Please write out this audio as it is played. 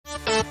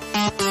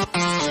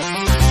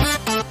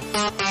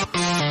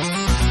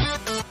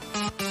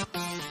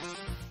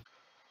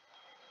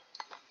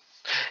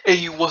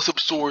Hey, what's up,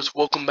 Swords?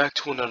 Welcome back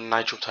to another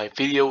Nitrotype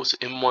video. It's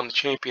M1, the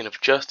champion of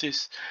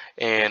justice,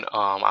 and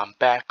I'm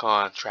back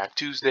on Track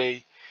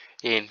Tuesday,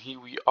 and here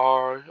we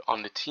are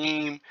on the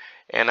team,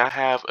 and I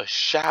have a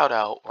shout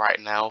out right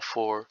now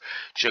for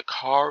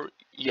Jakari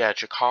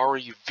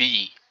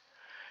V.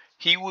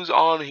 He was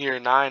on here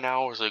 9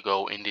 hours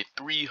ago and did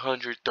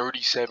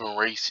 337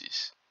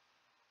 races,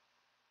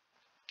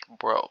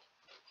 bro.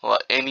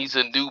 And he's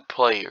a new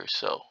player,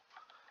 so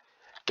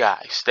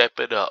guys, step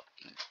it up.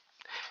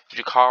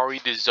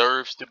 Jakari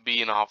deserves to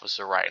be an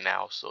officer right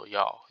now, so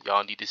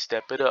y'all need to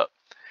step it up.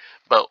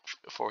 But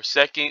for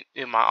second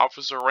in my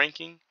officer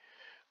ranking,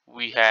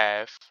 we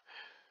have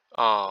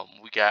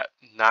we got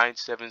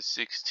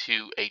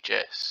 9762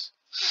 HS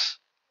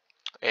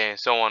and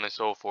so on and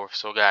so forth.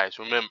 So guys,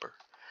 remember,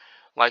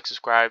 like,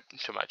 subscribe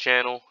to my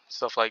channel,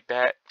 stuff like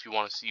that, if you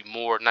want to see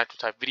more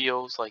Nitrotype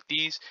videos like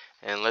these.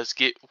 And let's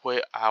get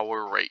with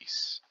our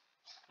race.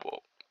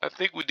 Well, I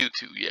think we do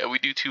two. Yeah, we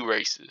do two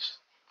races.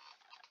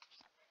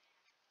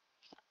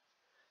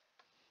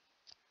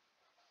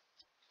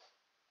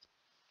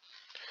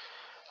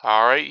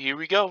 Alright, here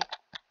we go.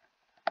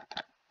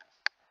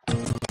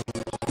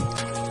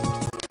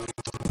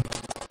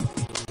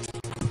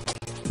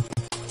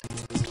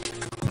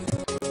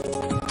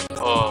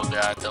 Oh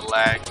god, the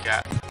lag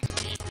got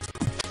me.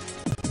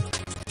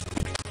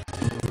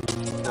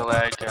 The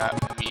lag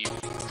got me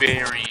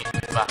very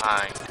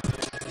behind.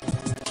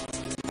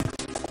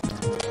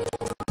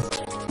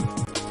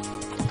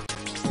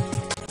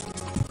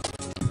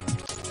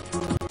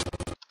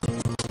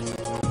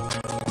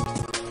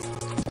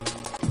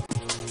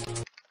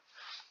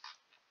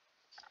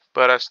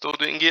 But I still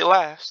didn't get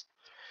last.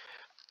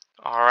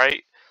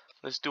 Alright,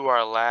 let's do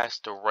our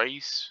last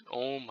race.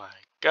 Oh my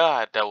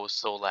god, that was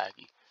so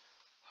laggy.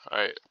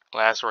 Alright,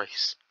 last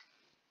race.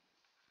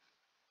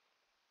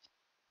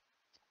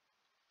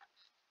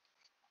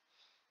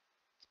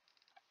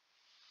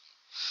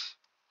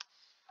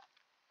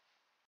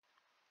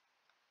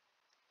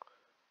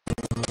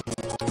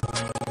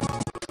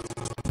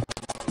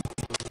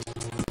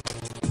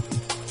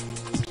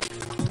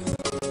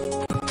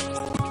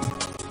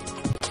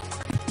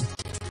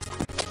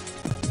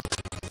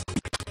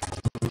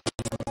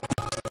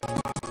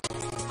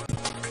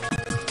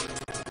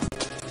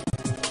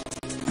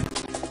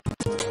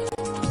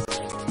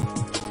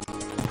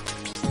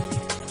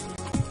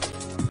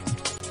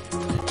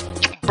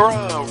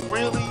 Bruh,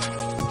 really?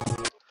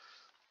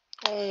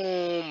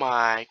 Oh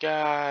my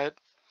god.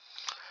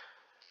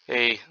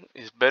 Hey,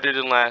 it's better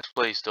than last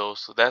place though,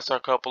 so that's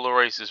our couple of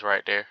races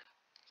right there.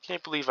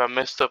 Can't believe I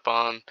messed up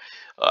on,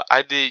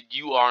 I did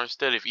UR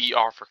instead of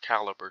ER for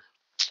caliber.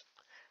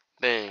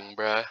 Dang,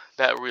 bruh,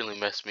 that really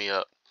messed me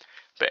up.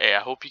 But hey, I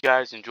hope you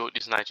guys enjoyed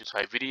this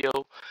Nitrotype video.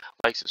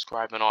 Like,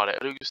 subscribe, and all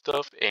that other good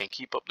stuff, and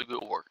keep up the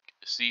good work.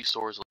 See you,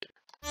 Swords, later.